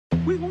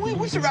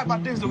We should rap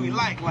about things that we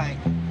like food.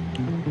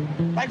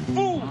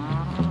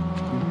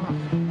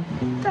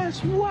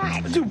 That's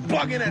right. You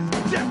bugging as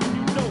death,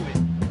 you know it.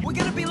 We're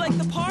gonna be like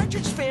the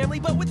Partridge Family,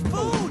 but with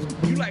food.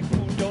 You like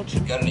food, don't you?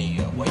 Got any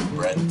white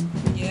bread?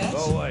 Yes.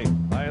 Go away.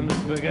 I am the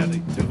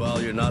spaghetti.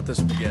 Duval, you're not the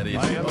spaghetti.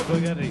 I am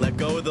spaghetti. Let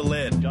go of the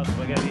lid. Just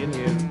spaghetti in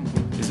here.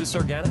 Is this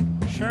organic?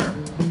 Sure.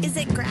 Is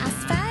it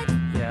grass-fed?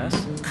 Yes.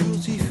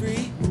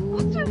 Cruelty-free.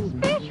 What's so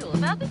special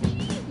about the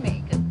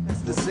cheesemaker?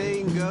 As the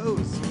saying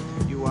goes,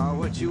 you are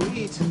what you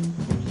eat.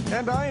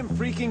 And I am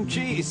freaking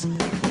cheese. Now,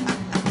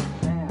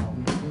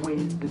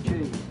 where's the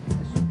cheese?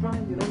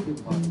 Australian eating,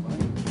 by the way.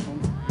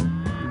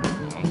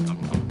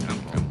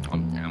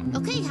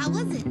 Okay, how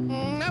was it?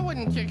 I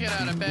wouldn't kick it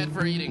out of bed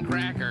for eating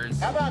crackers.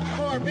 How about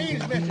corned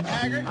beans, Mr.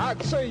 Taggart?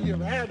 I'd say you've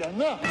had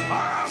enough.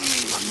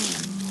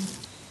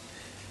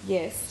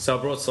 Yes. So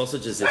I brought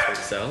sausages this week,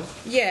 Sal,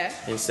 Yeah.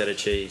 instead of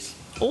cheese.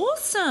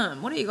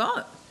 Awesome. What do you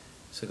got?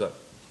 So I got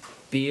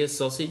beer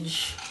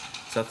sausage.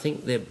 So I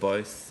think they're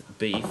both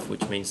beef,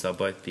 which means they'll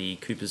both be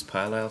Cooper's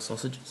Pale Ale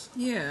sausages.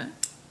 Yeah.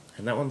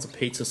 And that one's a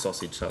pizza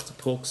sausage. So it's a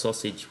pork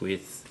sausage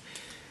with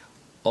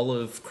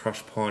olive,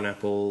 crushed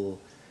pineapple.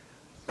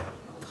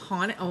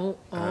 Pineapple.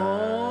 Oh,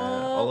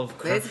 olive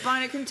there's a crush.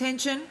 bone of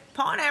contention.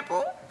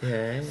 Pineapple.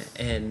 Yeah,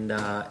 and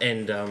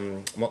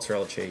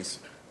mozzarella cheese.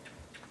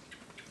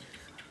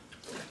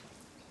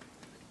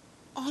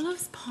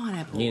 Olives,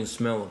 pineapple. You can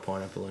smell the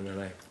pineapple in it,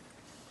 eh?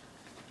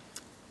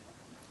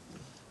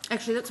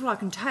 Actually, that's what I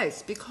can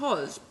taste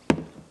because,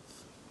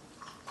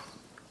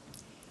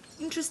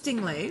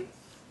 interestingly,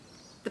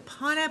 the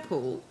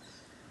pineapple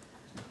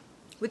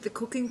with the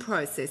cooking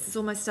process has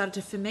almost started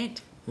to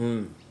ferment.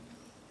 And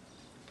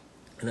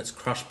it's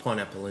crushed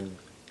pineapple in,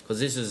 because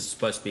this is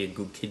supposed to be a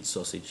good kid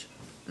sausage.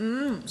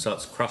 So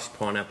it's crushed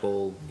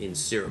pineapple in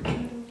syrup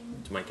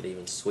to make it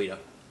even sweeter.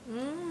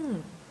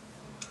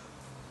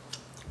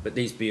 But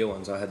these beer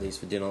ones, I had these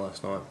for dinner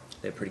last night.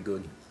 They're pretty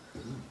good.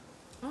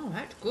 Oh,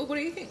 that's good. What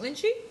do you think,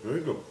 Lynchy? Very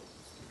good.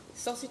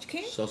 Sausage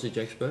king? Sausage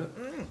expert.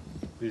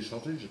 Beef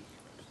sausage.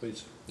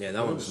 Please. Yeah,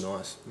 that one's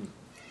nice.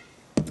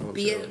 That one's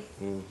Beer.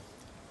 really-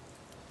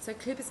 So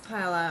Cooper's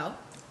Pale Ale.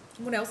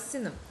 What else is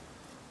in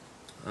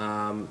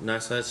them? No,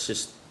 so it's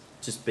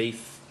just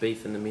beef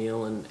in the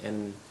meal,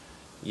 and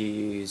you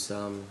use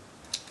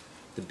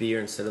the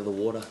beer instead of the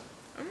water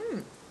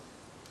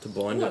to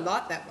bind Oh, I it.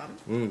 like that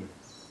one.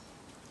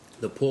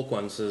 The pork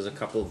ones, there's a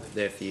couple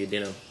there for your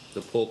dinner.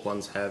 The pork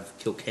ones have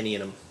Kilkenny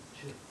in them.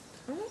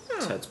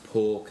 So it's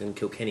pork and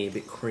Kilkenny a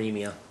bit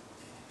creamier.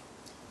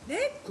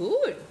 They're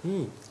good.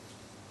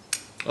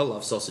 I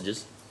love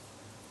sausages.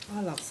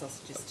 I love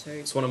sausages too.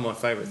 It's one of my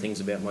favourite things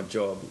about my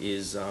job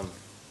is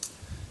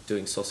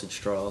doing sausage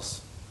trials.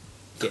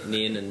 Getting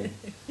in and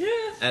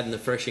adding the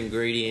fresh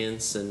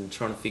ingredients and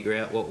trying to figure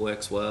out what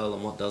works well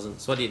and what doesn't.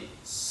 So I did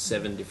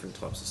 7 different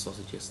types of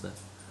sausage yesterday.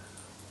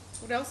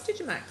 What else did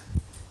you make?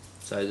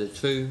 So the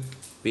 2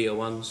 beer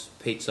ones,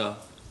 pizza,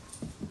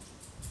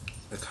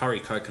 a curry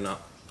coconut,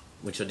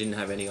 which I didn't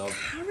have any of.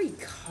 Curry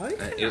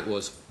coconut. It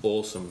was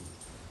awesome.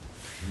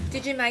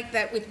 Did you make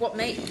that with what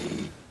meat?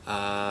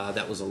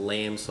 That was a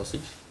lamb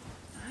sausage.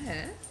 Oh,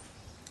 yeah.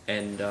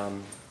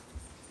 And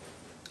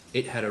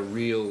it had a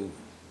real...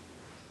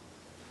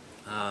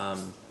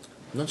 I'm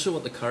not sure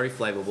what the curry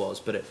flavour was,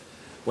 but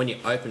when you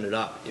opened it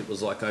up, it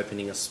was like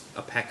opening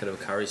a packet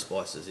of curry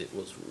spices. It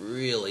was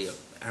really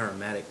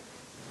aromatic.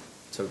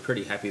 So we're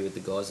pretty happy with the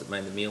guys that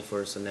made the meal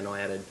for us. And then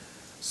I added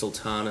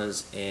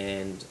sultanas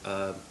and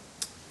a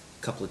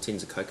couple of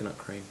tins of coconut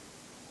cream.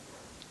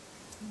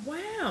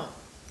 Wow.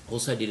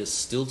 Also did a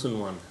Stilton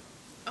one.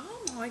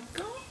 Oh my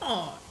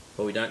god.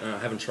 But we don't know. I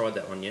haven't tried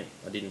that one yet.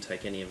 I didn't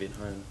take any of it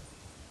home.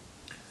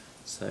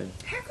 So...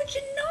 How could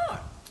you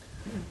not?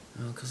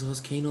 because I was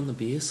keen on the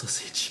beer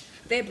sausage.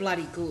 They're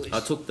bloody good. I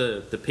took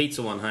the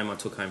pizza one home. I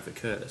took home for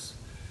Curtis.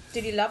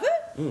 Did he love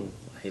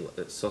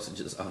it?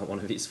 Sausages are one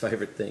of his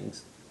favourite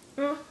things.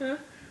 You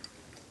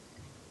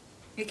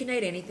can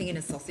eat anything in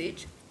a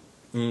sausage.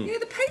 Yeah,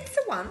 the pizza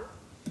one,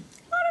 I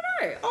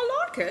don't know. I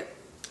like it.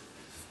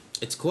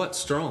 It's quite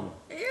strong.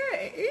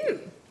 Yeah, ew.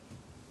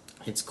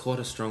 It's quite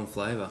a strong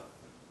flavour.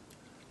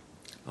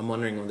 I'm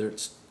wondering whether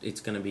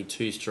it's going to be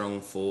too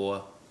strong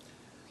for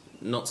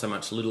not so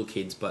much little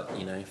kids, but,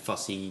 you know,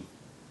 fussy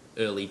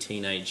early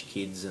teenage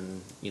kids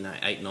and, you know,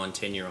 8, 9,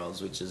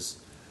 10-year-olds, which is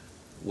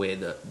where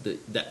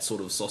that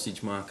sort of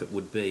sausage market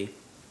would be.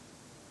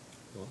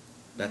 Well,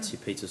 that's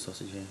your pizza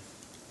sausage, yeah.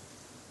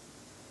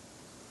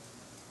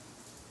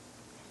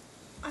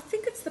 I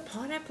think it's the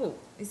pineapple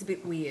is a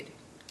bit weird.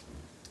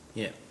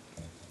 Yeah.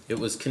 It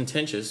was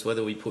contentious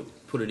whether we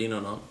put it in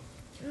or not.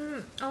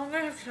 I'm going to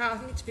have to try. I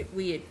think it's a bit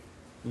weird.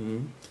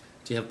 Do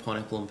you have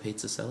pineapple on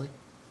pizza, Sally?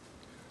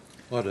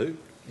 I do.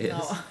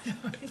 Yes.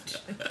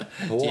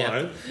 No,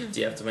 I don't. Do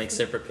you have to make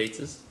separate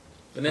pizzas?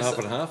 Vanessa, Half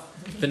and half.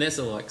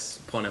 Vanessa likes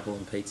pineapple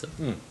on pizza.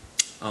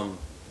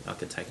 I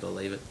could take it or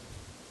leave it.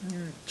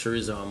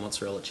 Chorizo and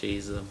mozzarella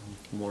cheese are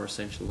more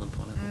essential than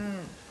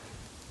pineapple.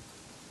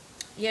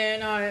 Yeah,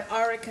 no,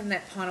 I reckon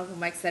that pineapple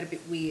makes that a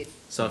bit weird.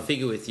 So I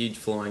figure with you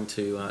flying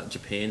to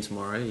Japan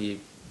tomorrow, you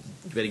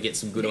better get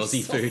some good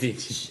Aussie food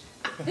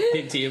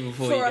into you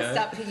before you go. I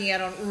start picking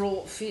out on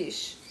raw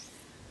fish.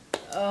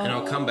 Oh. And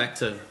I'll come back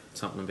to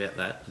something about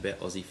that, about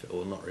Aussie food,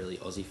 or not really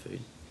Aussie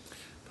food.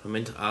 But I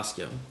meant to ask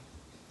you,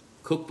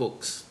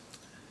 cookbooks.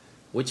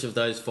 Which of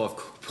those 5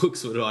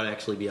 cookbooks would I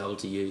actually be able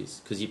to use?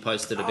 Because you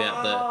posted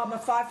about my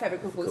 5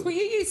 favourite cookbooks. Well,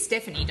 you use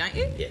Stephanie, don't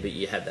you? Yeah, but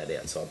you had that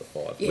outside the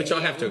 5, Yeah, which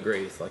I have to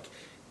agree with. Like,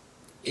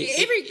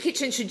 every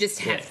kitchen should just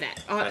have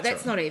that. That's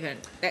right. not even.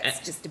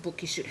 That's just a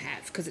book you should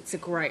have because it's a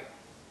great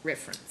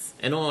reference.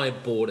 And I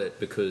bought it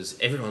because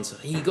everyone's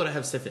saying, you got to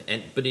have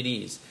Stephanie. But it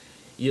is.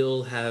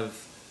 You'll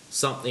have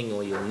something,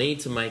 or you'll need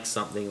to make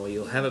something, or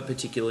you'll have a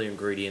particular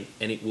ingredient,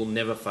 and it will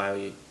never fail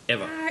you,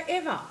 ever.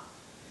 Ever.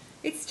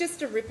 It's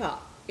just a ripper.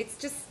 It's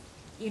just,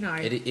 you know...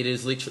 It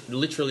is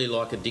literally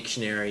like a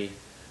dictionary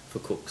for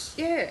cooks.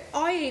 Yeah.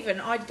 I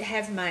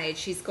have made...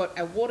 She's got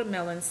a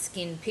watermelon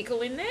skin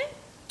pickle in there.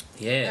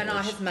 Yeah. And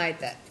I have made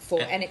that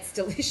before, and it's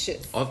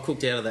delicious. I've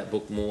cooked out of that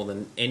book more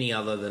than any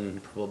other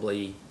than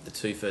probably the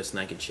 2 first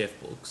Naked Chef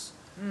books.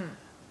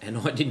 And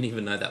I didn't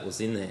even know that was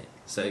in there.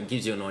 So it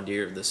gives you an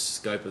idea of the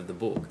scope of the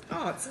book.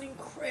 Oh, it's an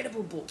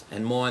incredible book.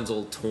 And mine's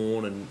all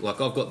torn, and like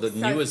I've got the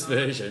newest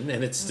version,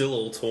 and it's still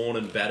all torn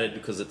and battered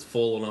because it's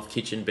fallen off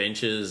kitchen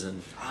benches.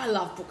 And I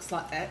love books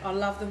like that. I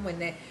love them when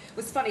they're... It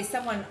was funny,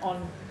 someone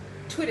on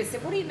Twitter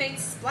said, "What do you mean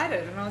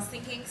splattered?" And I was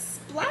thinking,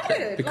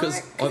 splattered?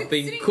 Because I've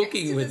been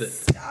cooking with it.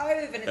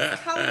 Stove and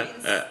it's covered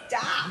in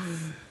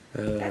stuff.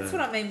 That's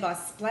what I mean by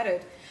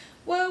splattered.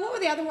 Well, what were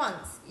the other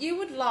ones? You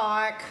would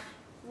like...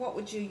 What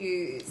would you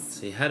use?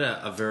 So you had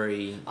a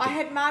very... I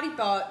had Marty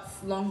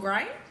Bowett's Long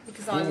Grain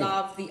because I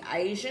love the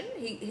Asian.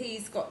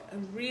 He's got a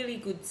really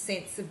good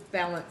sense of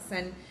balance,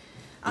 and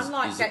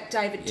unlike that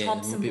David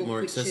Thompson a bit book,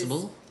 more which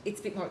accessible. It's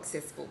a bit more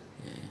accessible.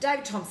 Yeah.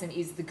 David Thompson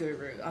is the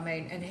guru. I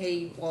mean, and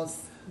he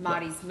was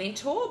Marty's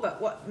mentor.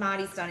 But what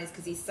Marty's done is,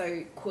 because he's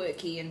so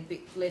quirky and a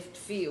bit left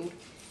field,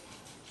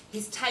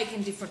 he's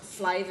taken different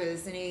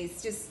flavours, and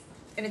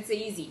it's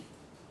easy.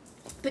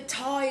 But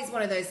Thai is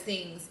one of those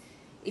things.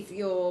 If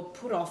you're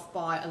put off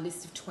by a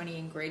list of 20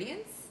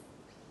 ingredients,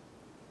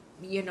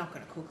 you're not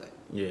going to cook it.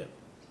 Yeah.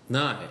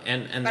 No,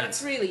 and but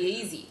it's really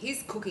easy.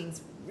 His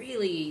cooking's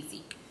really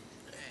easy.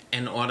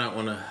 And I don't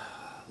want to,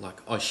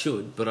 like, I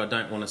should, but I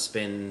don't want to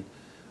spend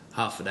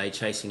half a day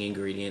chasing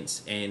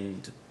ingredients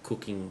and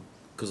cooking,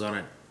 because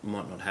I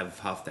might not have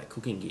half that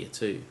cooking gear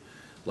too,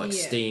 like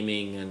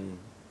steaming and...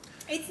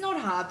 It's not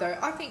hard though.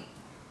 I think...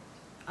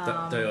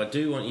 Though I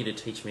do want you to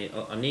teach me,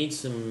 I need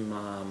some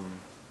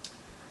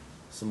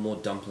more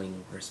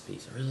dumpling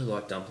recipes. I really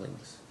like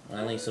dumplings. I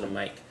only sort of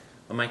make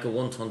a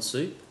wonton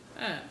soup,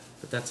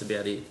 but that's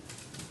about it.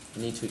 I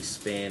need to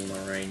expand my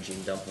range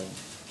in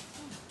dumplings.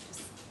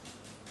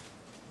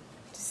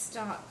 Just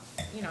start,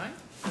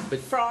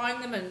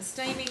 frying them and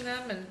steaming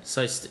them, and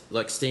so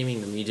like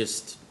steaming them, you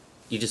just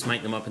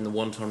make them up in the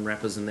wonton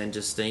wrappers and then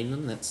just steam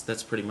them.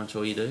 That's pretty much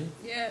all you do.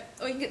 Yeah,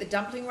 or you can get the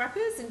dumpling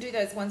wrappers and do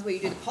those ones where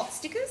you do the pot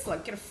stickers,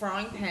 like get a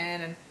frying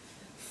pan and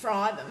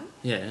fry them.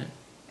 Yeah.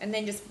 And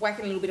then just whack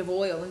in a little bit of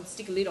oil and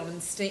stick a lid on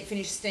and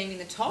finish steaming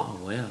the top.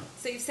 Oh, wow.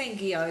 So you've seen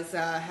gyros,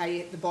 how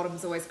the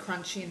bottom's always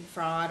crunchy and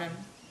fried, and...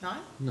 No?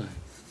 No.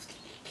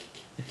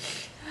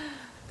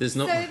 There's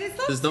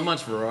not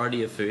much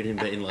variety of food in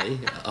Beenleigh.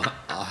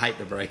 I hate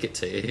to break it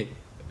to you.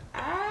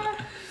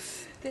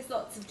 There's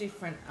lots of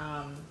different...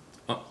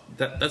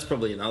 That's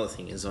probably another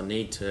thing, is I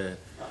need to...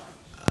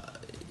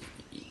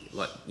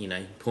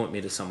 point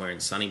me to somewhere in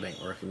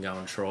Sunnybank where I can go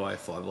and try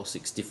 5 or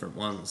 6 different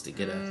ones to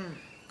get a...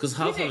 Because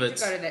half of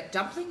it's... You need to go to that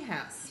dumpling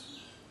house.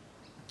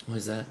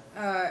 Where's that?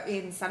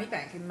 In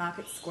Sunnybank, in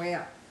Market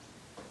Square.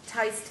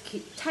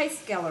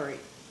 Taste Gallery.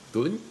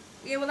 Good?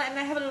 Yeah, well, and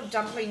they have a little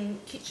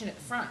dumpling kitchen at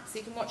the front, so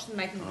you can watch them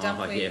making the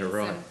dumplings. Yeah,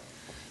 right.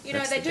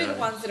 And, they do the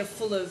ones that are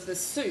full of the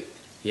soup.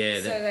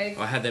 Yeah,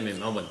 I had them in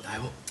Melbourne. They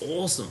were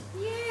awesome.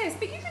 Yes,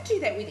 but you can do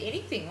that with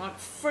anything. Like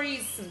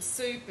freeze some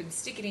soup and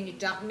stick it in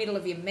your middle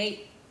of your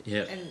meat.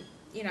 Yeah. And,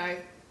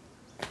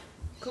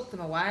 cook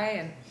them away,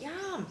 and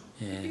yum,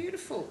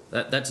 beautiful.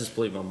 That just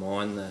blew my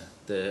mind,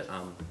 the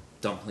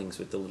dumplings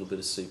with the little bit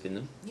of soup in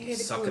them. Yeah,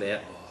 suck it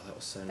out. Oh, that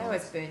was so nice. They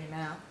always burn your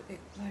mouth, but they're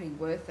bloody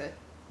worth it.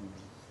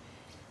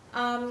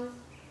 So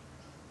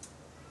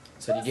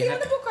what was the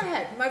other book I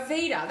had?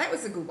 Movida, that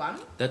was a good one.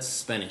 That's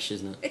Spanish,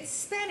 isn't it? It's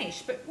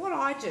Spanish, but what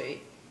I do,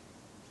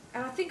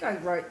 and I think I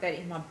wrote that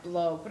in my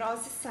blog, but I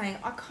was just saying,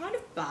 I kind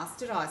of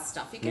bastardise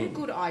stuff. You get a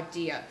good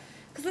idea,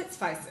 because let's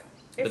face it,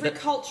 every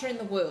culture in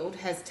the world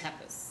has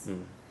tapas.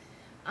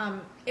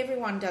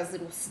 Everyone does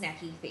little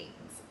snacky things.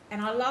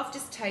 And I love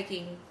just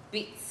taking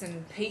bits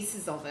and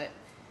pieces of it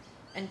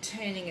and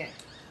turning it.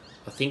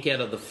 I think out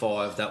of the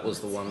 5, that was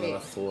the one that I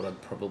thought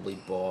I'd probably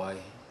buy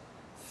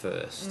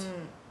first.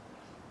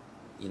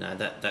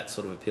 That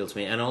sort of appealed to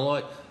me. And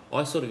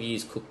I sort of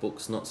use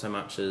cookbooks not so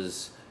much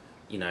as,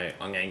 I'm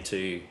going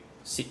to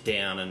sit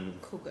down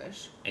and cook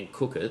it. And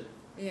cook it.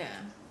 Yeah.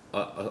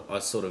 I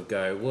sort of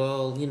go,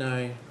 well, you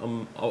know,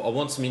 I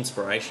want some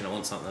inspiration. I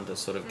want something to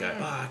sort of go,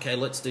 okay,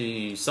 let's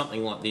do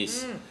something like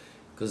this.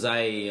 Because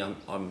I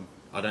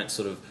don't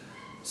sort of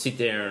sit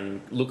there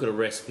and look at a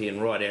recipe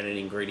and write out an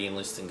ingredient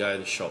list and go to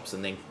the shops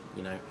and then,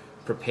 you know,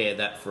 prepare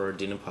that for a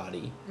dinner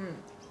party.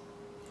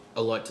 I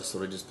like to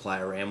sort of just play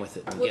around with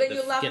it and get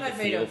the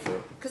feel for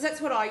it. Because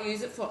that's what I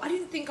use it for. I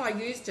didn't think I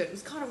used it. It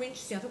was kind of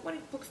interesting. I thought, what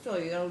did books tell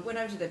you? I went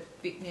over to the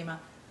Big Nima.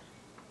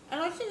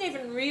 And I didn't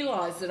even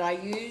realise that I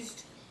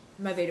used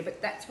Movida,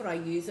 but that's what I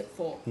use it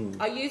for.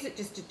 I use it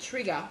just to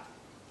trigger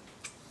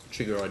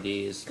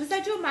ideas. Because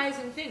they do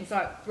amazing things,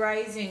 like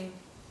braising,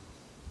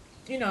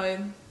 you know,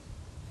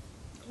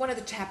 one of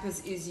the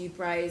tapas is you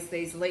braise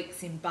these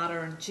leeks in butter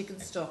and chicken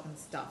stock and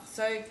stuff.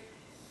 So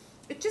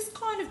it just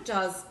kind of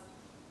does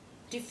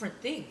different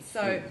things.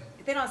 So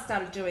then I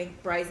started doing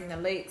braising the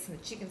leeks and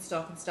the chicken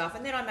stock and stuff,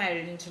 and then I made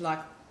it into like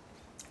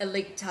a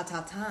leek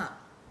tartare.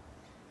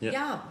 Yep.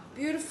 Yum,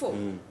 beautiful.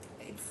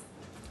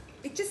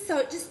 It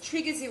just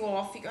triggers you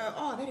off. You go,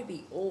 oh, that'd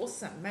be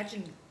awesome.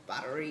 Imagine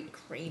buttery,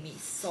 creamy,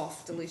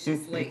 soft,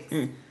 delicious leeks.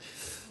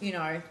 You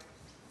know,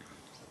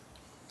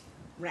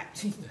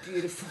 wrapped in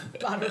beautiful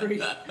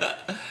buttery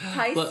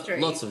pastry.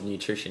 Lots of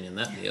nutrition in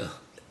that meal.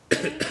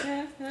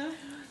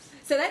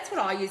 So that's what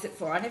I use it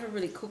for. I never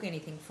really cook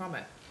anything from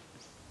it,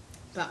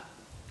 but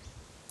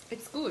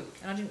it's good.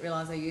 And I didn't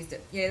realise I used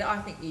it. Yeah, I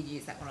think you'd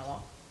use that one a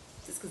lot,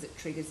 just because it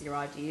triggers your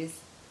ideas.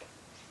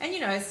 And, you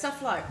know,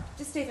 stuff like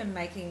just even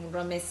making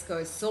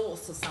romesco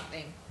sauce or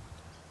something,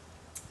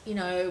 you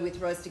know, with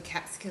roasted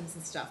capsicums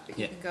and stuff. But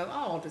you can go,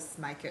 oh, I'll just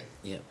make it.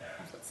 Yeah.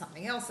 I've got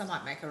something else. I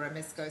might make a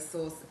romesco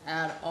sauce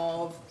out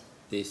of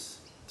this.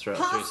 Throw it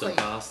through some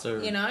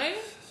pasta. You know,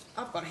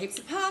 I've got heaps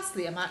of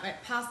parsley. I might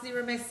make parsley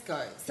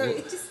romesco. So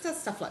it just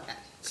does stuff like that.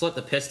 It's like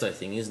the pesto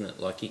thing, isn't it?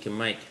 Like you can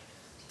make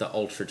the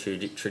ultra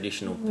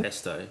traditional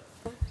pesto,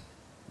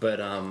 but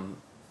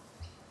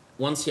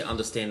once you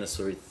understand the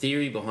sort of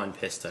theory behind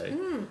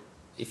pesto,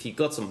 if you've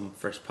got some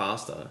fresh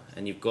pasta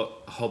and you've got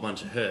a whole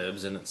bunch of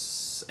herbs and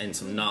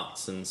some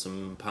nuts and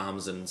some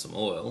parmesan and some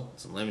oil,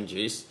 some lemon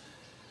juice,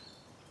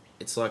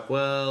 it's like,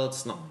 well,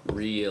 it's not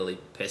really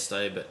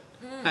pesto, but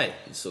hey,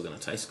 it's still going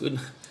to taste good.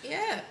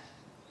 Yeah.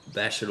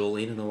 Bash it all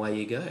in and away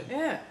you go.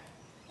 Yeah.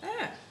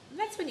 Yeah. And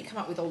that's when you come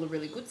up with all the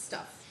really good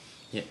stuff.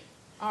 Yeah.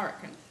 I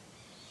reckon.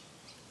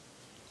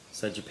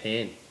 So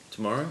Japan,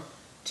 tomorrow?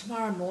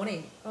 Tomorrow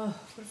morning. Oh,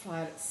 I've got to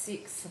fly out at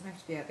 6. I'm going to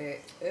have to be out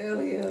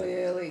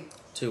there early.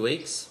 2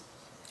 weeks?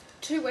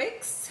 2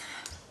 weeks.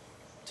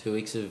 2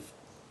 weeks of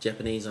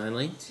Japanese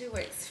only? 2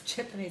 weeks of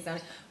Japanese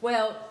only.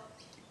 Well,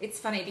 it's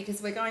funny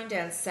because we're going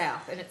down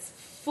south and it's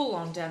full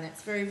on down there.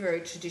 It's very,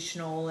 very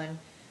traditional and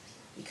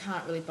you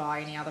can't really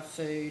buy any other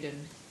food.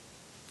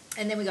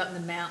 And then we got in the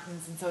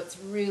mountains and so it's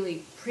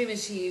really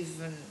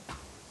primitive and...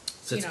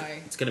 So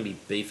it's going to be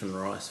beef and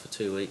rice for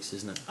 2 weeks,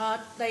 isn't it?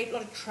 They eat a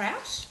lot of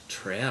trout.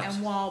 Trout.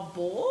 And wild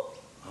boar.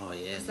 Oh,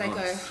 yeah, nice. They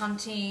go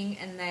hunting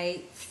and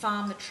they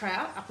farm the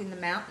trout up in the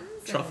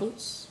mountains.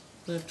 Truffles?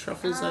 They have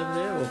truffles over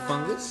there or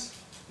fungus?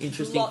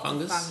 Interesting lots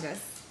fungus? Of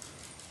fungus.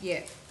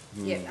 Yeah.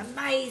 Yeah,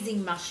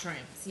 amazing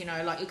mushrooms. You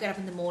know, like you'll get up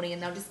in the morning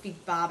and they'll just be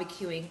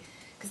barbecuing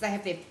because they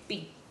have their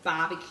big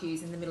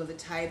barbecues in the middle of the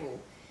table.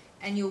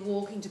 And you're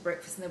walking to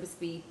breakfast and there'll just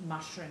be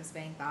mushrooms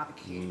being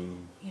barbecued.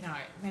 You know,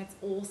 I mean, it's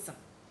awesome.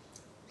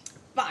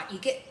 But you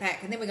get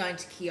back, and then we're going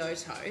to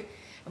Kyoto,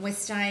 and we're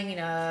staying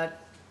in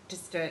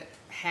just a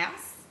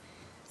house,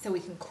 so we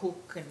can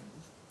cook and,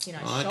 you know,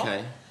 shop.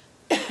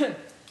 Okay.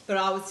 But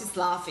I was just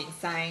laughing,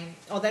 saying,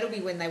 "Oh, that'll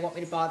be when they want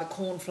me to buy the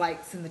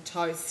cornflakes and the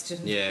toast."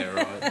 And yeah,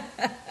 right.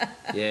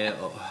 Yeah,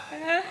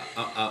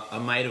 a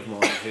mate of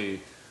mine who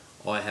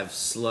I have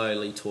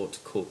slowly taught to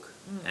cook,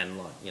 and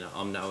like, you know,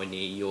 I'm nowhere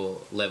near your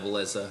level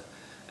as a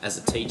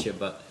teacher,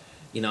 but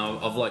you know,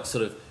 I've like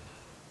sort of.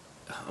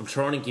 I'm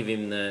trying to give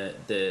him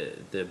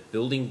the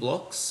building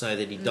blocks so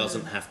that he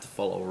doesn't have to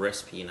follow a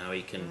recipe. You know,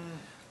 he can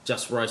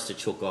just roast a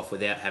chook off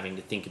without having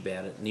to think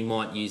about it. And he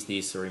might use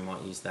this or he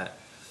might use that.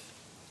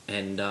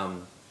 And,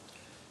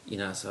 you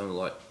know, so I'm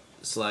like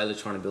slowly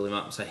trying to build him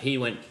up. So he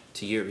went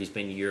to Europe. He's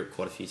been to Europe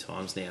quite a few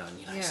times now. And,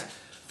 you know, he's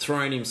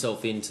thrown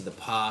himself into the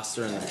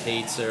pasta and the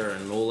pizza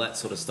and all that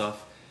sort of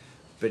stuff.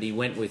 But he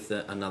went with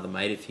another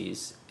mate of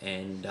his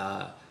and...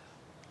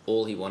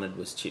 all he wanted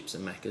was chips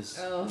and macas.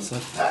 Oh. It's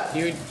like,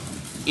 you're in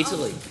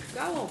Italy.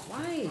 Oh, go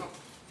away.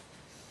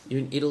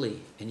 You're in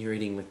Italy and you're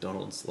eating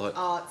McDonald's. Like,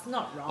 oh, it's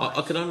not right.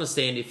 I could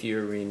understand if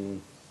you're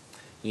in,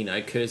 you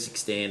know,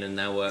 Kyrgyzstan and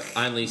they were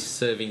only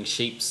serving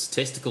sheep's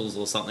testicles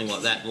or something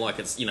like that. And like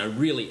it's, you know,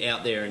 really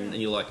out there and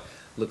you're like,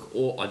 look,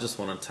 I just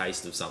want a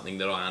taste of something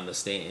that I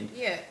understand.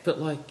 Yeah. But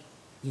like,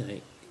 you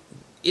know,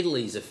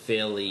 Italy's a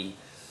fairly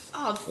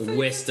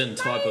Western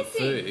type of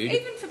food.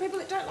 Even for people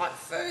that don't like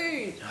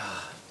food.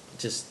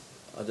 Just,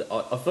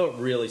 I felt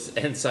really,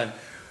 and so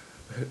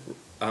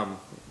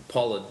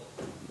Pollard,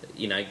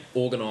 you know,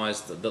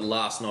 organised the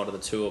last night of the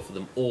tour for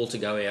them all to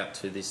go out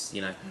to this,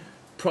 you know,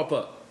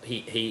 proper.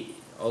 I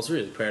was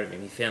really proud of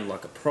him. He found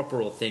like a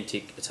proper,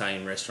 authentic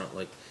Italian restaurant.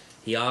 Like,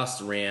 he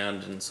asked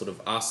around and sort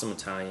of asked some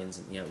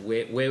Italians,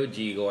 where would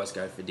you guys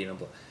go for dinner?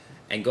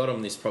 And got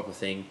him this proper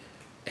thing.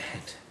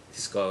 And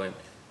this guy went,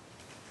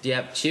 do you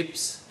have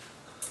chips?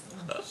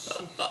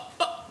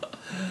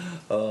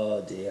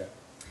 Oh dear.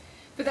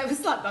 But that was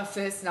like my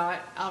first night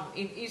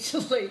in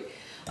Italy.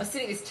 I was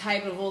sitting at this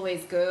table of all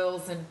these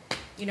girls and,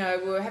 we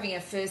were having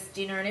our first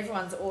dinner and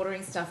everyone's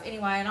ordering stuff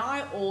anyway. And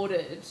I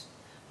ordered,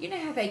 you know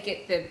how they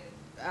get the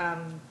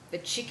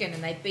chicken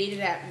and they beat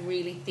it out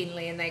really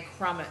thinly and they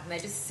crumb it and they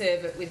just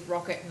serve it with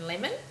rocket and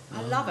lemon.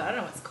 I love it. I don't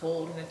know what it's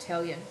called in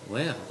Italian.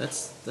 Wow,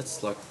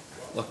 that's like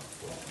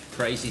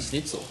crazy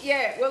schnitzel.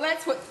 Yeah, well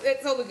that's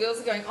all the girls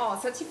are going, oh,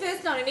 so it's your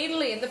first night in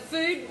Italy and the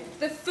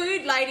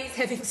food lady's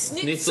having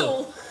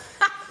schnitzel.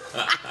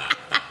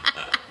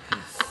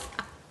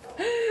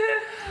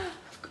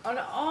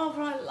 Oh,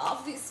 but I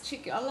love this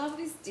chicken. I love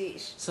this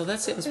dish. So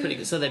that sounds pretty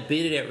good. So they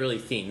beat it out really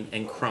thin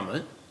and crumb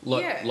it,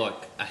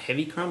 like a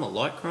heavy crumb, a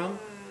light crumb.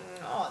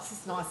 Oh, it's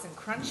just nice and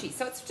crunchy.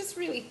 So it's just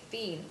really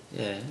thin.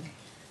 Yeah.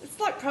 It's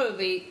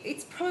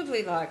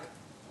probably like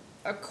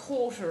a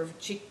quarter of a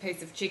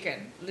piece of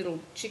chicken, little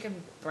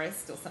chicken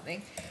breast or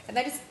something, and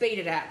they just beat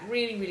it out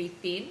really, really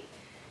thin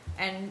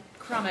and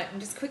crumb it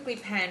and just quickly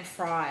pan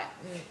fry it.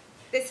 And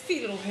there's a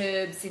few little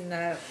herbs in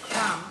the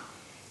crumb,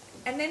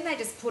 and then they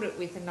just put it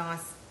with a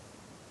nice,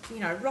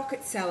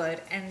 rocket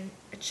salad and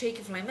a cheek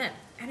of lemon,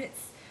 and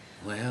it's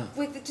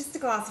with just a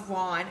glass of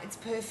wine. It's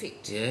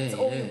perfect. Yeah, it's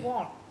all you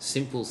want.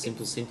 Simple.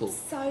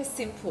 So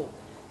simple.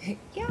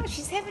 Yeah,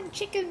 she's having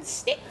chicken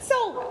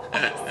schnitzel.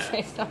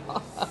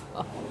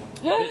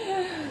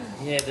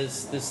 Yeah,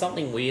 there's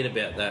something weird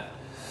about that.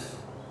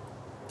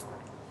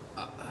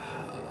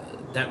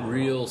 That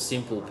real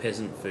simple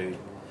peasant food,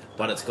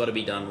 but it's got to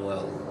be done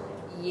well.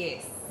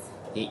 Yes.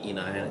 And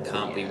it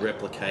can't be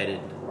replicated.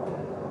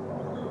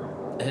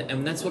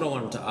 And that's what I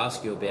wanted to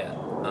ask you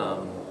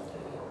about,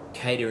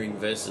 catering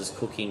versus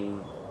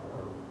cooking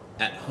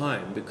at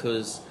home,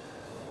 because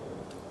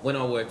when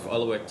I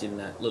worked in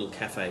that little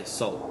cafe,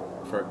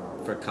 Salt,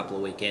 for a couple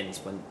of weekends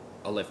when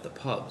I left the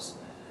pubs,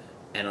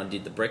 and I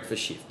did the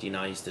breakfast shift.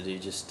 I used to do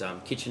just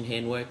kitchen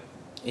handwork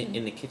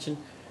in the kitchen,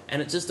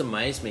 and it just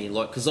amazed me,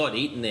 because I'd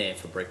eaten there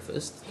for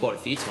breakfast quite a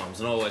few times,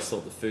 and I always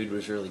thought the food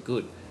was really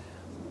good.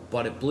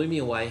 But it blew me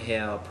away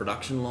how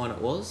production line it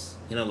was.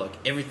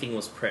 Everything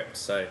was prepped.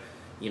 So,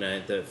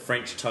 the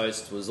French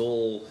toast was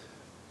all,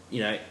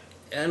 and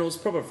it was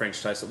proper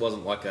French toast. It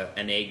wasn't like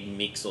an egg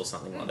mix or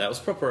something like that. It was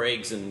proper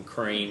eggs and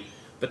cream,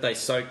 but they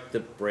soaked the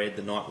bread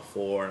the night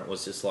before, and it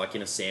was just like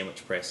in a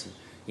sandwich press. And,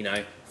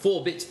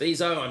 4 bits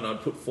Viso, and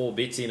I'd put 4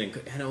 bits in,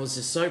 and it was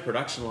just so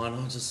production line.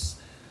 I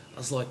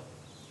was like,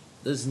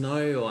 there's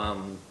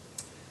no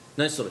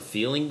sort of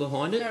feeling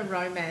behind it. No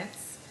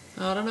romance.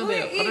 I don't know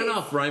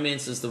if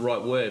romance is the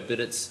right word, but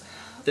it's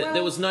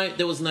there was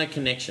no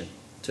connection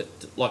to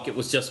it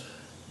was just,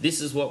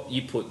 this is what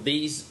you put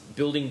these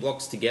building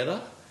blocks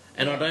together,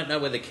 and I don't know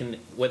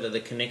whether the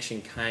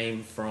connection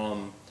came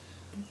from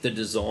the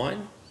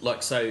design,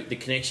 so the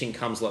connection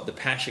comes, the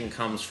passion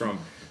comes from,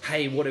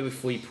 hey, what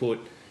if we put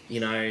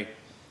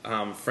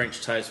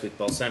French toast with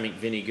balsamic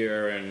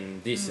vinegar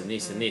and this and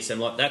this and this,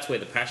 and that's where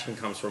the passion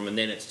comes from, and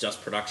then it's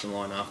just production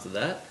line after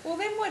that. Well,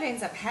 then what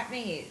ends up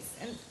happening is,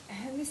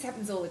 and this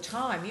happens all the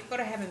time, you've got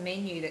to have a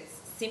menu that's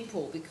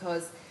simple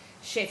because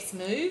chefs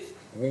move.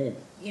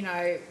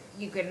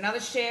 You get another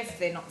chef,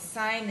 they're not the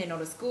same, they're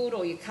not as good,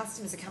 or your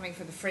customers are coming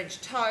for the French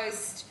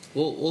toast.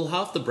 Well,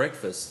 half the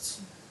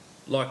breakfasts,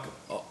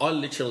 I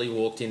literally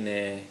walked in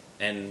there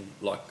and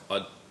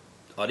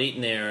I'd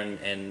eaten there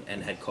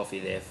and had coffee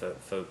there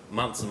for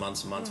months and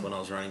months and months when I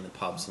was running the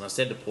pubs. And I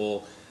said to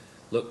Paul,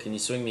 look, can you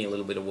swing me a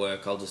little bit of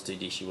work? I'll just do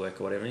dishy work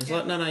or whatever. And he's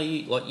like, no,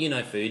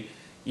 you food.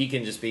 You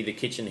can just be the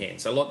kitchen hand.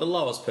 So, the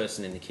lowest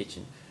person in the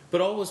kitchen.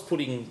 But I was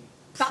putting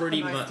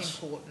pretty much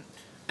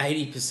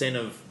 80%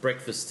 of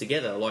breakfast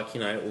together.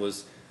 It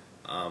was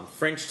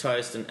French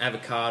toast and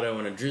avocado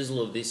and a drizzle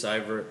of this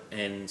over it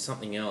and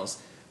something else.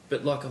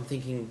 But, I'm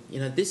thinking,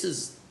 this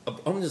is...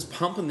 I'm just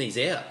pumping these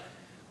out.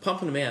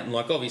 Pumping them out, and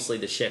obviously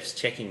the chef's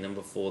checking them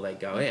before they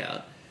go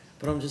out,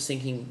 but I'm just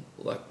thinking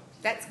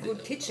that's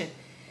good kitchen.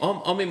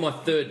 I'm in my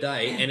 3rd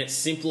day, and it's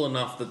simple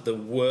enough that the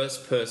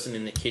worst person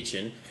in the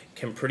kitchen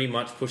can pretty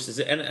much push this,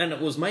 and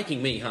it was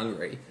making me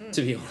hungry,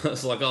 to be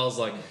honest. I was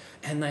like,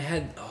 and they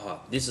had,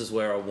 this is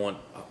where I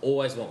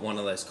always want one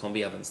of those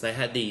combi ovens. They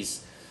had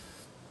these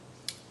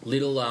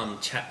little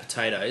chat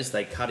potatoes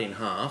they cut in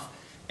half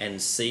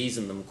and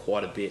season them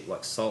quite a bit,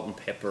 like salt and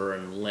pepper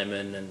and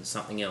lemon and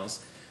something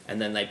else. And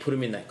then they put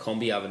them in that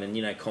combi oven, and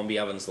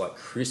combi ovens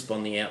crisp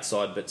on the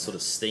outside but sort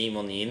of steam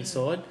on the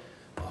inside.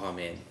 Oh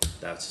man,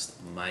 that was just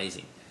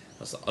amazing.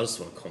 I was like, I just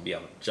want a combi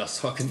oven just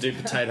so I can do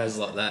potatoes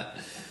like that.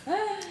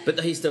 But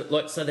they used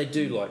to so they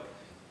do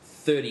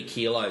 30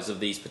 kilos of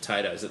these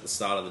potatoes at the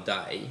start of the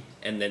day,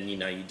 and then you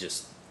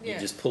just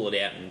pull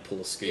it out and pull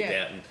a scoop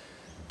out,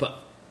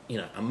 but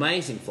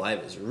amazing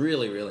flavours,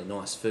 really really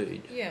nice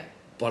food. Yeah.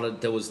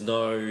 But there was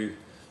no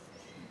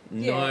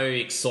no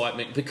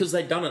excitement because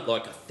they've done it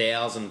like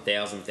 1,000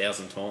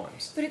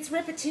 times. But it's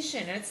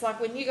repetition, and it's like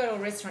when you go to a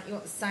restaurant, you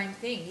want the same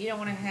thing. You don't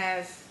want to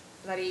have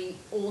bloody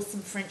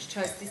awesome French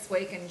toast this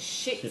week and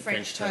shit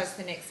French toast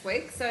the next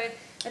week. So,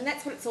 and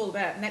that's what it's all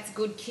about, and that's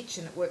good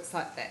kitchen that works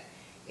like that.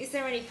 Is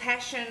there any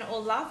passion or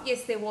love?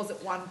 Yes, there was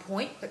at one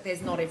point, but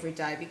there's not every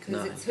day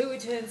because it's who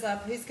turns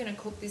up, who's going to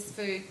cook this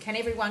food, can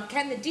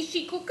the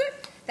dishy cook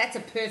it? That's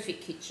a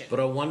perfect kitchen. But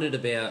I wondered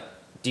about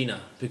dinner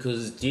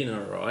because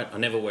dinner, right? I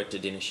never worked a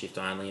dinner shift.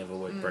 I only ever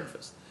worked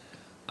breakfast.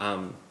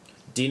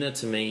 Dinner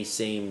to me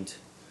seemed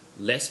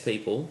less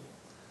people,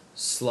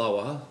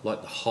 slower.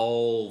 Like the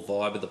whole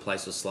vibe of the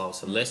place was slower.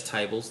 So less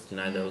tables. You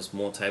know, there was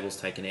more tables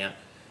taken out.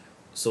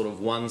 Sort of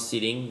one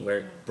sitting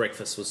where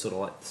breakfast was sort of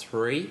like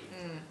 3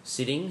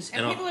 sittings.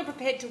 And people are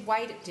prepared to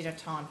wait at dinner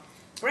time.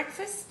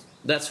 Breakfast?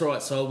 That's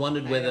right. So I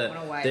wondered whether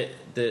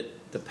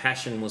the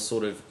passion was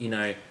sort of, you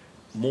know,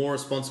 more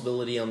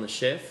responsibility on the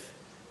chef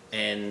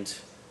and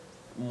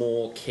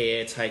more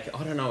caretaker.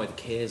 I don't know if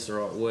care is the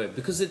right word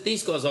because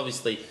these guys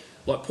obviously,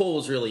 like Paul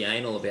was really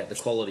anal about the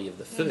quality of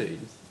the food.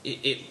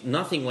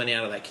 Nothing went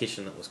out of that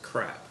kitchen that was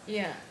crap.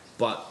 Yeah.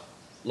 But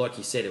like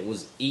you said, it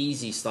was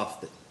easy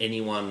stuff that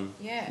anyone,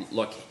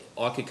 like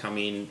I could come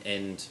in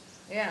and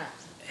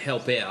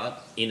help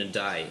out in a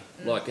day.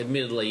 Like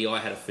admittedly I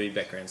had a food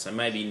background, so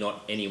maybe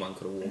not anyone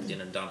could have walked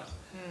in and done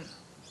it.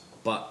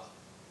 But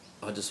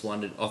I just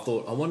wondered, I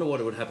wonder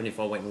what would happen if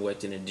I went and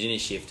worked in a dinner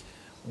shift,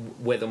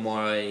 whether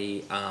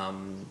my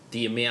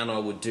the amount I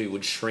would do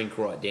would shrink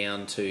right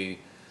down to,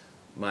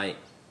 mate,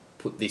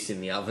 put this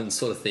in the oven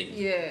sort of thing.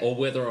 Yeah. Or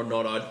whether or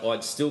not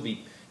I'd still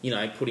be, you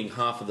know, putting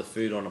half of the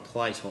food on a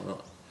plate or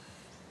not.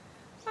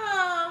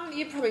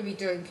 You'd probably be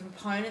doing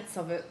components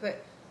of it,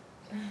 but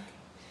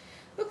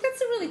look,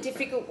 that's a really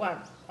difficult one,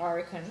 I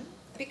reckon,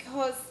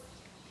 because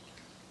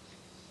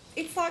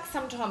it's like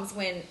sometimes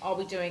when I'll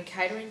be doing a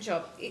catering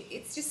job,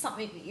 it's just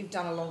something that you've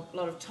done a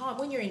lot of time.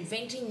 When you're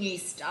inventing new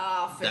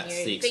stuff and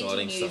you're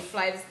inventing new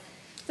flavours,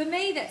 for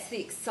me that's the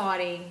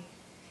exciting.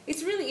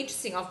 It's really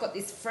interesting. I've got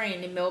this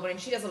friend in Melbourne and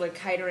she does a lot of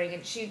catering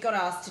and she got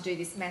asked to do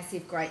this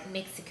massive, great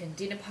Mexican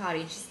dinner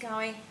party and she's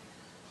going,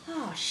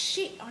 oh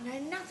shit, I know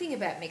nothing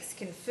about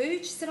Mexican food.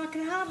 She said, I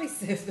can hardly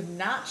serve them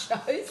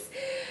nachos.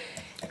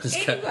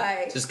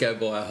 Just go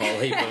buy a whole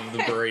heap of the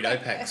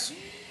burrito packs.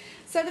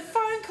 So the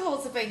phone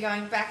calls have been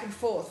going back and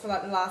forth for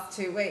like the last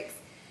 2 weeks.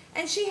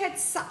 And she had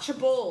such a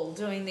ball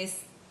doing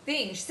this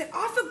thing. She said,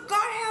 I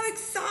forgot how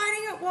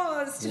exciting it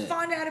was to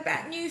find out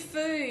about new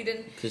food.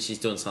 And because she's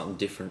doing something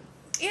different.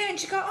 Yeah, and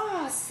she go,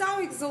 oh, so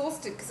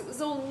exhausted because it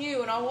was all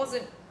new and I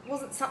wasn't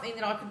something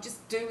that I could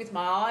just do with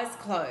my eyes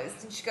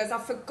closed. And she goes, I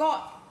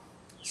forgot.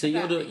 So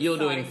you're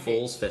doing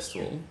Falls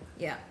Festival.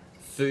 Yeah.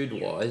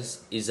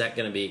 Food-wise, is that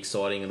going to be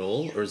exciting at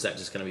all, or is that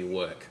just going to be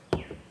work?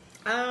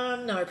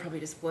 No,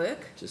 probably just work.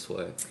 Just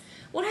work.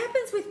 What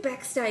happens with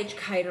backstage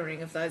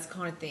catering of those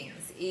kind of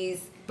things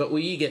is... But will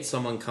you get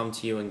someone come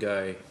to you and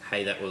go,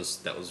 hey, that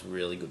was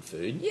really good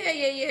food?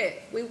 Yeah.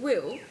 We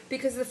will,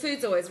 because the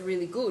food's always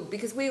really good,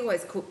 because we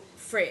always cook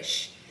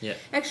fresh. Yeah.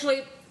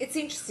 Actually, it's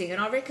interesting,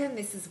 and I reckon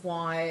this is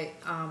why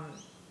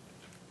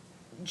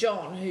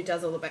John, who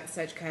does all the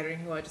backstage catering,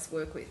 who I just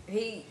work with,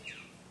 he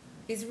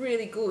is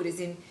really good, as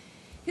in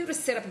he'll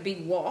just set up a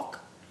big wok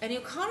and he'll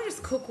kind of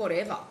just cook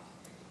whatever.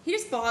 He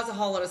just buys a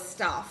whole lot of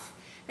stuff.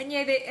 And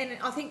and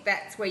I think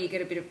that's where you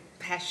get a bit of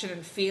passion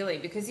and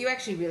feeling, because you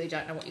actually really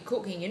don't know what you're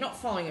cooking. You're not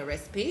following a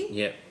recipe.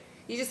 Yeah.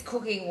 You're just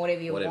cooking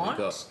whatever you want. You've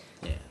got.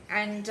 Yeah.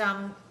 And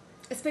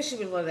especially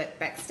with a lot of that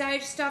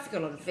backstage stuff, you've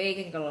got a lot of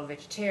vegan, you've got a lot of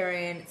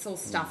vegetarian. It's all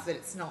stuff that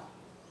it's not,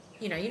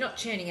 you're not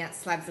churning out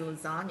slabs of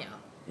lasagna.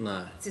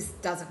 No. It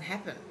just doesn't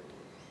happen.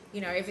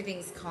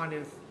 Everything's kind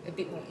of a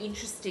bit more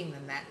interesting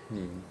than that.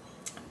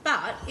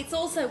 But it's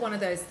also one of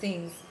those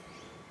things,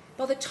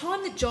 by the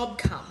time the job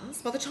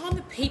comes, by the time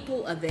the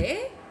people are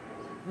there,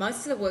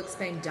 most of the work's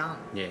been done.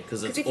 Yeah,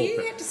 because if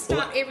you had to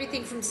start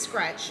everything from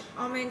scratch,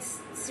 I mean,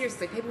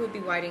 seriously, people would be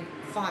waiting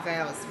 5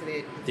 hours for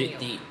their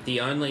meal.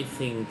 The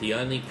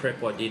only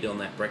prep I did on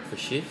that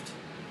breakfast shift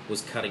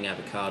was cutting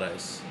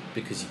avocados,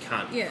 because you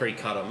can't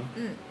pre-cut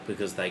them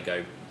because they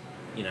go,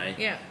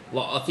 Yeah.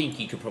 Like, I think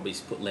you could probably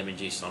put lemon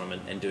juice on them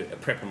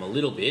and prep them a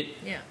little bit.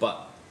 Yeah.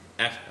 But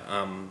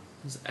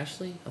was it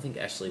Ashley? I think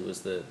Ashley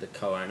was the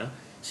co-owner.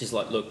 She's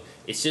like, look,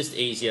 it's just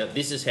easier.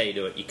 This is how you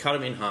do it. You cut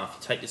them in half,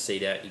 you take the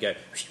seed out, you go,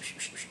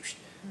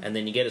 and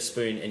then you get a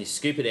spoon and you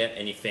scoop it out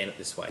and you fan it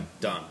this way.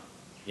 Done.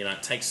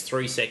 It takes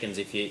 3 seconds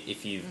if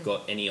you've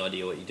got any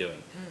idea what you're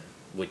doing,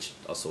 which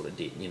I sort of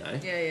did,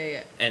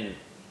 Yeah.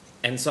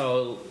 And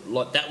so,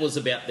 like, that was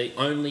about the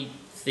only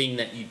thing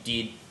that you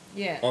did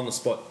on the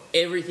spot.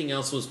 Everything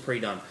else was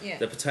pre-done. Yeah.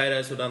 The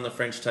potatoes were done, the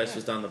French toast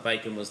was done, the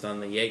bacon was done,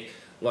 the egg.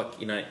 Like,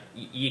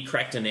 you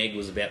cracked an egg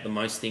was about the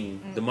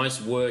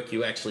most work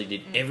you actually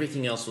did.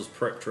 Everything else was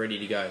prepped, ready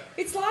to go.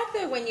 It's like,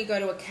 though, when you go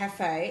to a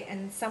cafe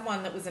and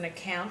someone that was an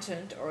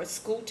accountant or a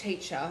school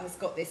teacher has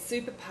got their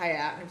super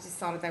payout and have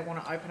decided they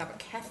want to open up a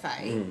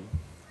cafe,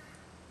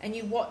 and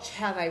you watch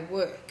how they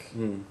work.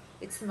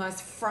 It's the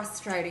most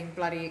frustrating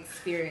bloody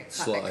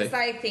experience. Because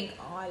they think,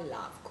 I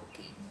love cooking.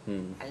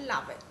 I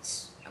love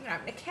it. I'm going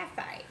to open a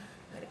cafe.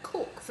 I'm going to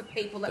cook for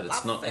people that But love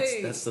it's not.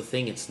 food. That's the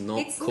thing. It's not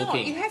It's cooking.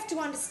 not. You have to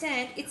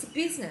understand it's a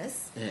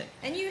business, Yeah.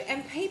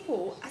 and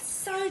people are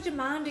so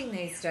demanding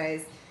these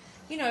days.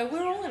 You know,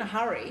 we're all in a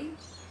hurry.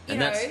 You And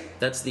know,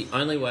 that's the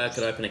only way I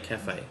could open a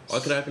cafe. I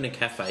could open a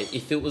cafe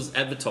if it was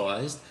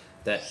advertised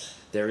that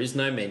there is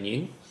no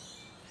menu.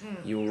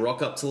 You will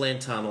rock up to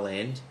Lantana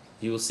Land.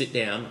 You will sit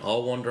down.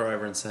 I'll wander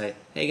over and say,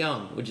 "How you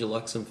going? Would you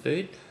like some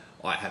food?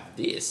 I have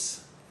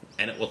this,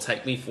 and it will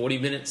take me 40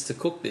 minutes to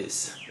cook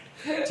this."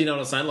 Do you know what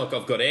I'm saying? Like,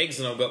 I've got eggs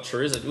and I've got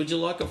chorizo. Would you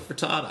like a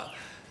frittata?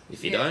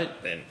 If you don't,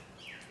 then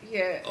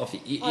yeah. off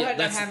you. I don't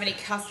know how many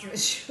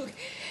customers you...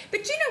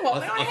 But do you know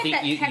what? When I had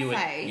that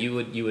cafe...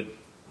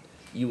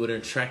 you would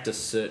attract a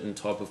certain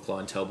type of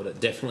clientele, but it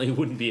definitely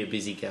wouldn't be a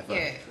busy cafe.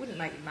 Yeah, it wouldn't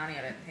make you money,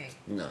 I don't think.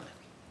 No.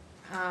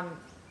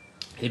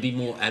 It'd be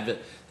more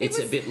It's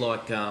a bit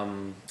like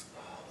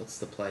what's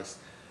the place?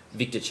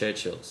 Victor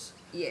Churchill's.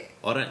 Yeah.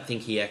 I don't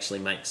think he actually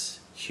makes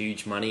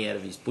huge money out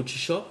of his butcher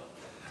shop,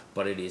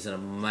 but it is an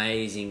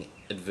amazing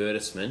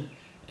advertisement,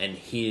 and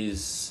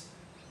his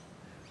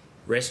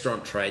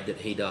restaurant trade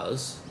that he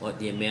does, like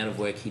the amount of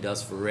work he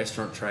does for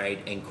restaurant trade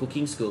and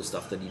cooking school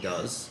stuff that he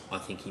does, I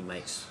think he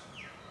makes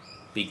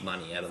big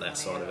money out of that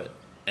side of it.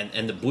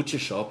 And the butcher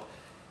shop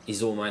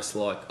is almost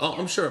like,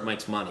 I'm sure it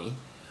makes money,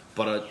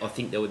 but I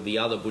think there would be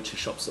other butcher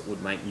shops that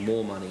would make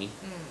more money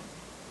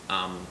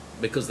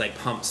because they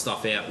pump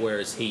stuff out,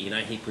 whereas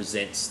he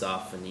presents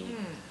stuff and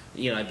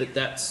but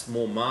that's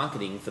more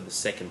marketing for the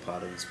second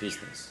part of his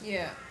business.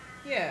 Yeah,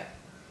 yeah.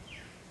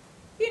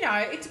 You know,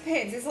 it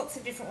depends. There's lots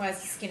of different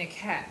ways to skin a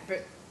cat,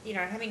 but, you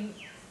know, having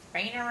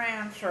been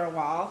around for a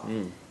while,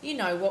 you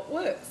know what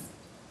works.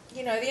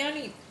 You know,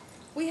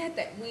 we had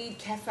that weird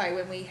cafe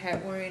when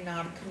we're in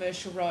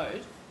Commercial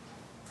Road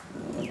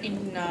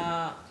in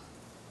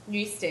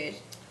Newstead,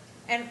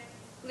 and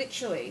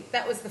literally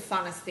that was the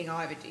funnest thing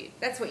I ever did.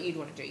 That's what you'd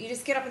want to do. You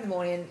just get up in the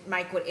morning and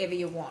make whatever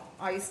you want.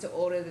 I used to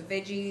order the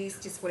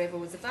veggies, just whatever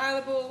was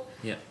available.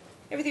 Yeah.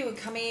 Everything would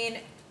come in,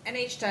 and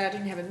each day I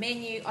didn't have a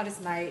menu. I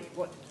just made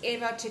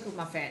whatever tickled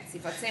my fancy.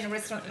 If I'd seen a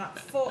restaurant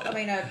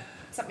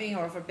something,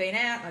 or if I'd been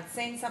out and I'd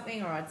seen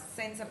something, or I'd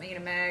seen something in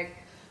a mag,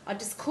 I'd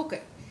just cook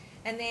it.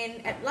 And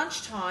then at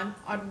lunchtime,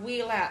 I'd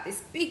wheel out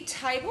this big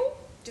table,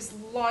 just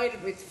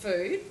loaded with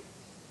food.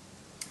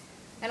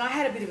 And I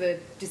had a bit of a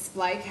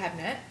display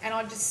cabinet, and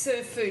I'd just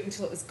serve food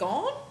until it was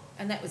gone,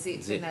 and that was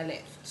it when they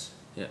left.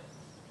 Yeah.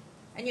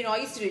 And, you know, I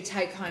used to do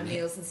take-home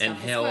meals and stuff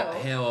and as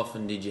well. how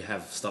often did you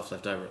have stuff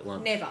left over at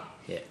lunch? Never.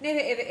 Yeah. Never,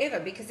 ever, ever,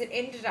 because it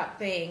ended up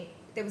being,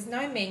 there was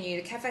no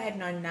menu, the cafe had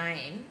no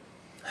name,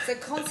 so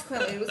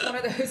consequently it was one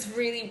of those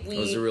really weird... It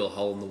was a real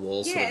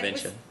hole-in-the-wall sort of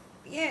venture.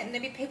 And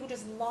there'd be people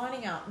just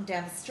lining up and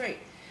down the street.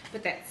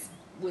 But that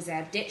was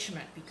our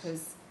detriment,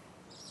 because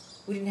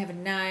we didn't have a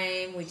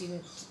name, we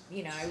didn't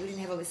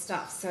have all this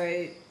stuff,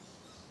 so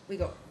we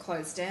got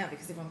closed down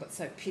because everyone got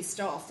so pissed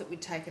off that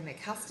we'd taken their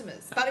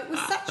customers. But it was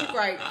such a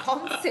great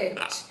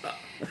concept,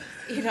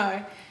 you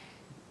know.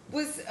 It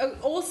was an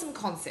awesome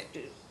concept,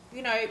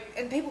 you know,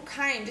 and people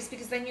came just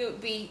because they knew it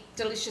would be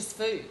delicious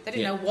food. They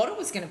didn't know what it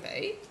was going to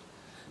be.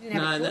 They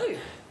didn't have a clue.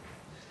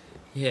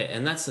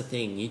 And that's the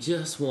thing. You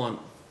just want...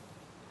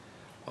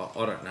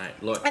 I don't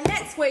know. And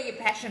that's where your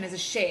passion as a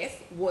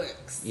chef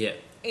works. Yeah.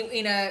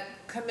 In a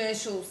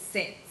commercial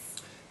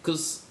sense.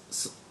 Because...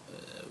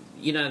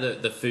 you know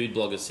the food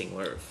bloggers thing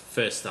where it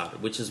first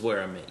started, which is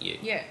where I met you.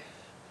 Yeah.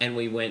 And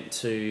we went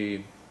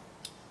to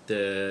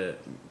the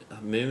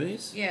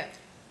Moo-Moos. Yeah.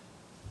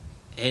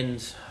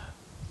 And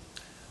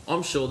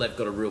I'm sure they've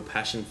got a real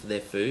passion for their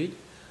food,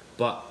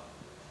 but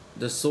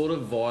the sort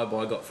of vibe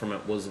I got from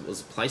it was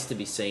a place to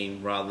be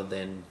seen rather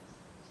than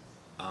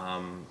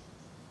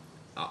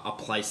a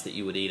place that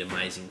you would eat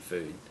amazing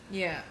food.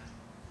 Yeah.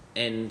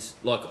 And,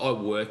 like, I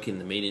work in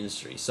the meat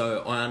industry,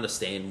 so I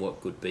understand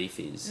what good beef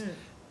is.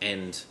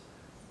 And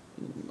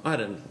I had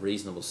a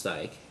reasonable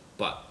steak,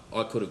 but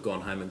I could have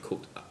gone home and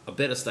cooked a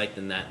better steak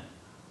than that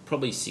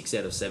probably 6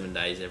 out of 7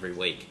 days every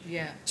week.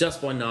 Yeah.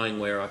 Just by knowing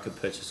where I could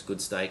purchase good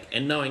steak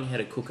and knowing how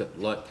to cook it.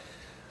 Like,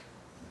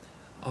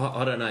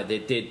 I don't know, there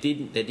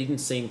didn't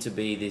seem to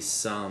be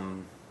this,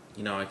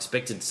 you know, I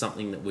expected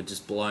something that would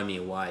just blow me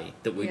away,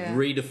 that would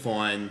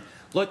redefine...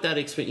 Like that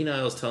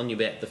I was telling you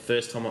about the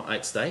first time I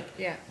ate steak?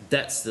 Yeah.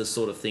 That's the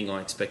sort of thing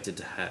I expected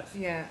to have.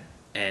 Yeah.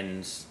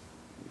 And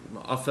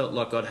I felt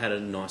like I'd had a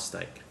nice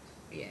steak.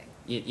 Yeah.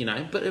 You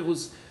know, but it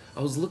was...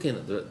 I was looking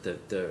at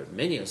the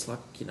menu, it's like,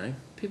 you know,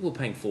 people are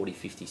paying $40,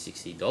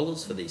 $50,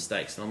 $60 for these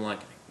steaks, and I'm like,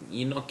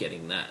 you're not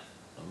getting that.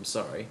 I'm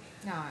sorry.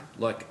 No.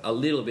 Like, a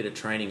little bit of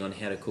training on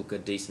how to cook a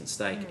decent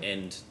steak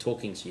and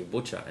talking to your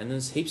butcher, and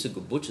there's heaps of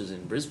good butchers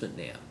in Brisbane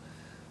now.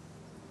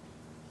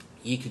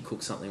 You could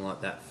cook something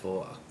like that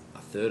for a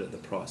third of the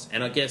price.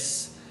 And I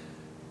guess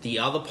the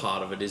other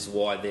part of it is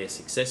why they're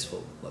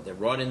successful. Like, they're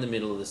right in the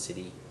middle of the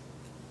city,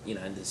 you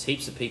know, and there's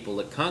heaps of people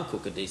that can't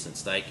cook a decent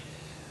steak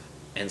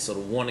and sort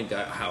of want to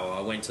go, oh,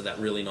 I went to that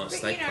really nice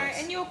steak place.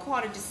 And you're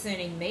quite a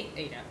discerning meat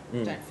eater,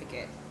 don't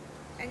forget.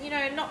 And, you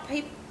know,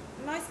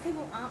 most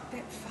people aren't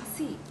that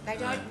fussy. They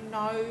don't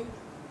know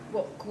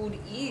what good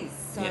is.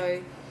 So Yeah.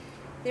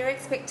 their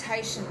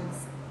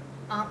expectations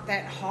aren't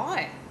that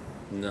high.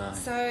 No.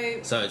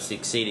 So it's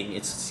exceeding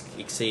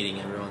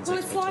everyone's well,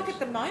 it's like expectations. at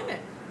the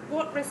moment,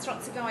 what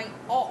restaurants are going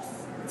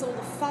off? It's all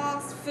the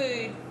fast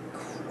food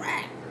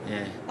crap.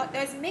 Yeah. Like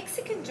those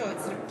Mexican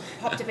joints that have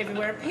popped up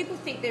everywhere, and people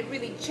think they're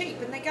really cheap,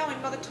 and they go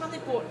in, by the time they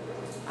bought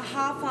a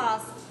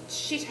half-assed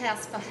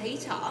shithouse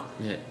fajita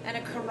Yeah. and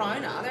a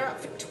Corona, they're up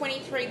for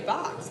 $23,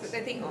 but they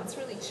think, oh, it's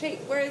really cheap.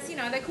 Whereas, you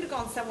know, they could have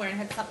gone somewhere and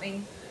had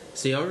something.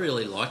 See, I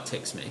really like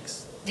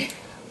Tex-Mex,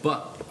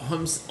 but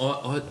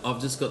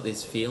I've just got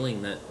this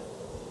feeling that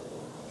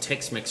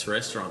Tex-Mex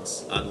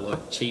restaurants are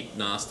like cheap,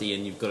 nasty,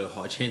 and you've got a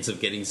high chance of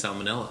getting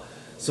salmonella.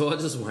 So I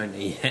just won't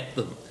eat at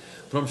them.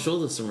 But I'm sure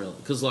there's some real,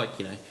 because like,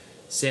 you know,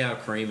 sour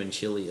cream and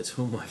chili are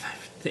two of my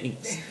favourite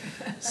things.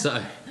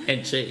 So,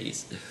 and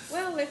cheese.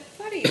 Well, they're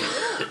bloody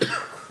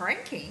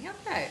cranky,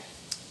 aren't they?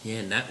 Yeah,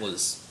 and Nat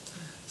was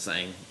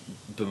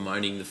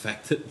bemoaning the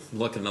fact that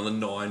like another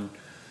 9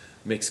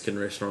 Mexican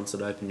restaurants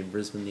had opened in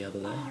Brisbane the other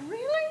day. Oh,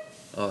 really?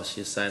 Oh, she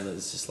was saying that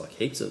there's just like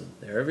heaps of them.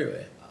 They're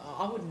everywhere. Oh,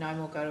 I would no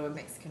more go to a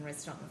Mexican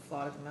restaurant than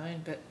fly to the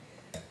moon, but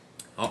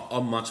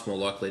I'm much more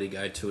likely to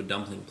go to a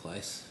dumpling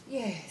place.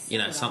 yeah. You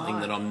know, something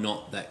that I'm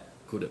not that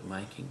good at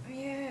making.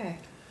 Yeah.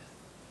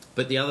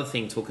 But the other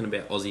thing, talking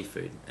about Aussie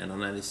food, and I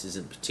know this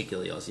isn't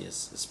particularly Aussie,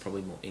 it's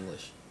probably more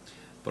English,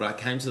 but I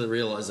came to the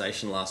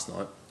realisation last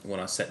night when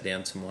I sat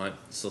down to my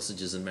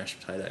sausages and mashed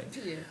potato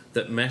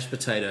that mashed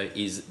potato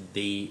is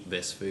the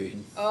best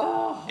food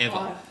Oh, ever.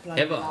 I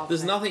bloody Ever. love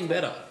There's mashed nothing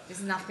potato. better.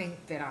 There's nothing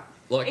better.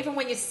 Like- even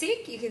when you're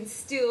sick, you can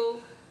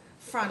still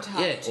front up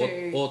Yeah,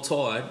 to or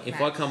tired. If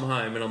I mash. come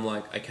home and I'm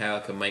like, okay, I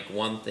can make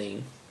one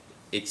thing,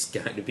 it's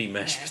going to be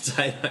mashed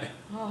potato.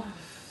 Oh,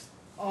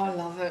 I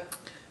love it.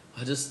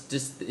 I just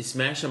this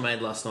mash I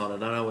made last night, I don't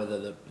know whether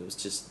it was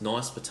just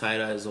nice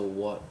potatoes or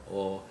what,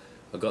 or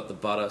I got the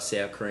butter,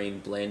 sour cream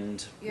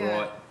blend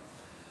right.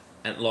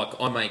 And like,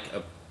 I make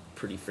a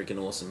pretty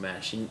freaking awesome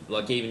mash. And,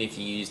 like, even if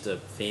you used a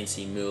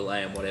fancy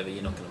moulet and whatever,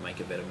 you're not going to make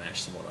a better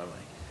mash than what I make.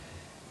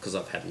 Because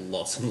I've had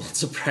lots and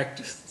lots of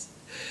practice.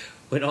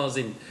 When I was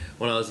in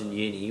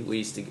uni, we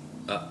used to,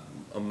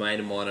 a mate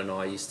of mine and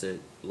I used to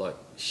like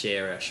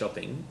share our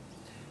shopping,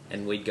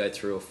 and we'd go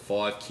through a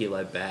 5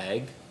 kilo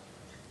bag,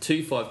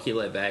 2 5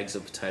 kilo bags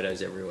of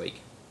potatoes every week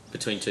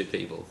between 2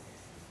 people.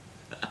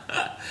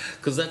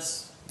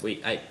 Because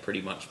we ate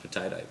pretty much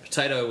potato.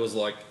 Potato was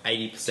like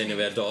 80% of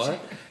our diet,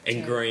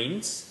 and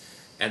greens,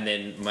 and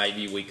then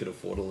maybe we could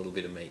afford a little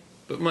bit of meat,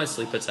 but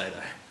mostly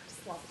potato.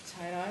 Just love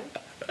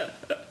potato.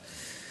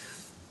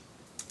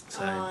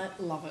 So, I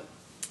love it.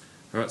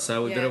 all right,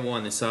 so we Yeah. better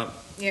wind this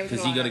up. Yeah, we because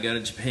gotta you got to wind go to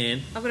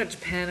Japan. I've got to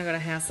Japan. I've got a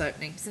house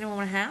opening. Does anyone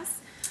want a house?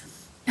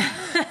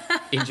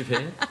 In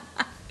Japan.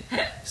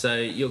 So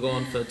you're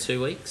gone for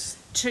 2 weeks.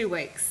 2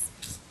 weeks.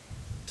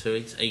 2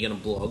 weeks. Are you going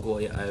to blog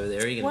while you're over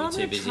there? Are you Well, going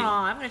to I'm be too going to busy?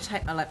 try. I'm going to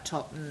take my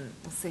laptop and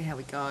we'll see how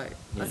we go. I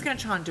was Yeah. going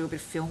to try and do a bit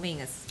of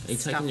filming as Are you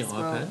stuff taking your as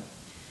well. iPad?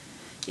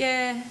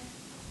 Yeah.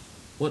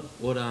 What?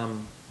 We'll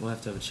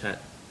have to have a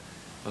chat.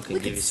 I can We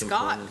give could you some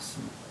Skype. pointers.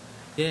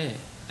 Yeah,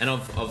 and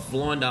I've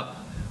lined up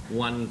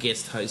one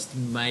guest host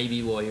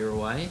maybe while you're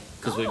away,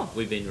 because Oh.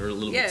 we've been a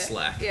little Yeah. bit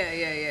slack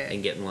Yeah.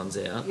 in getting ones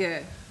out. Yeah.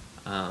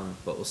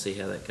 But we'll see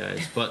how that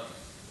goes. But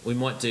we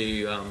might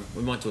do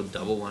a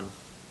double one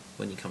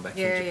when you come back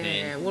Yeah, from yeah, Japan.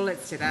 yeah. Well,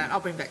 let's do that. I'll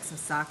bring back some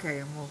sake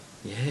and we'll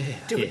Yeah,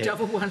 do a yeah.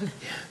 double one.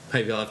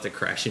 Maybe I'll have to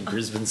crash in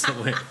Brisbane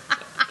somewhere.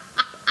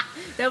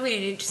 That'll be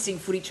an interesting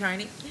footy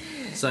training.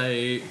 So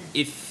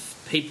if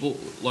people,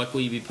 like,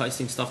 will you be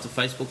posting stuff to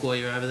Facebook while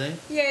you're over there?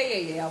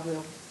 Yeah, I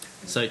will.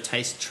 So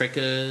Taste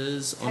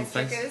Trekkers on Taste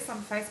Facebook, Trekkers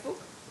on Facebook.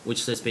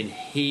 which there's been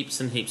heaps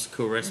and heaps of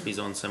cool recipes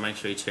on, so make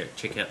sure you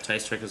check out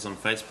Taste Trekkers on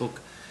Facebook,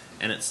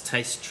 and it's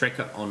Taste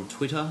Trekker on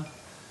Twitter.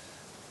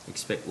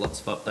 Expect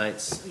lots of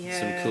updates,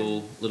 Yeah. some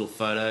cool little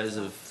photos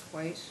of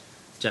Sweet.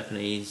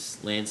 Japanese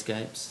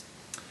landscapes.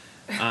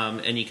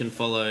 And you can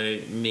follow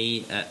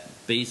me at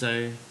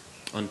Bezo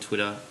on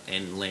Twitter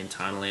and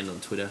Lantanaland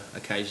on Twitter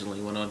occasionally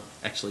when I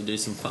actually do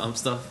some farm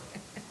stuff.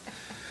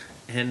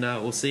 And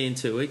we'll see you in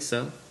 2 weeks,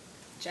 so.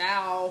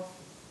 Ciao.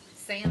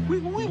 Sam.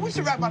 We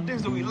should rap about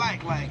things that we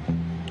like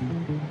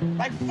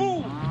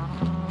food.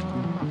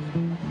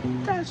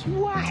 That's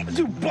whack.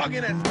 You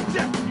bugging as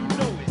death, you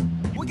know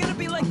it. We're gonna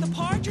be like the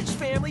Partridge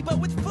Family, but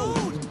with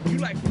food. You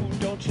like food,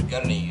 don't you?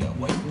 Got any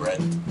white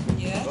bread?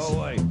 Yes. Go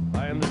away.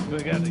 I am the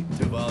spaghetti.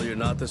 Duval, you're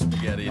not the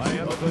spaghetti. I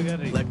am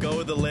spaghetti. Let go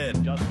of the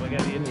lid. Just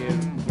spaghetti in here.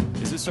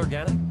 Is this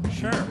organic?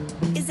 Sure.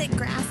 Is it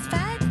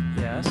grass-fed?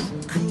 Yes.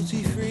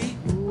 Cruelty-free?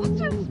 What's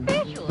so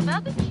special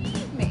about the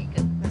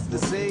cheesemaker? As the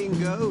saying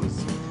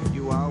goes,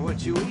 you are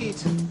what you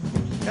eat.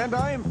 And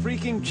I am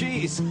freaking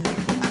cheese.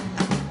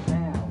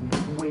 Now,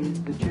 where's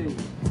the cheese?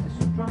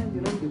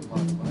 Australian eating, by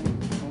the way.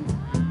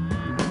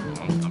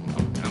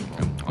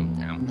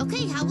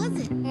 Okay, how was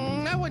it?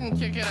 I wouldn't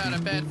kick it out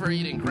of bed for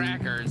eating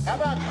crackers. How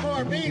about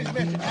corned beans,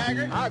 Mr.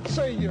 Taggart? I'd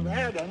say you've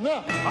had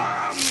enough.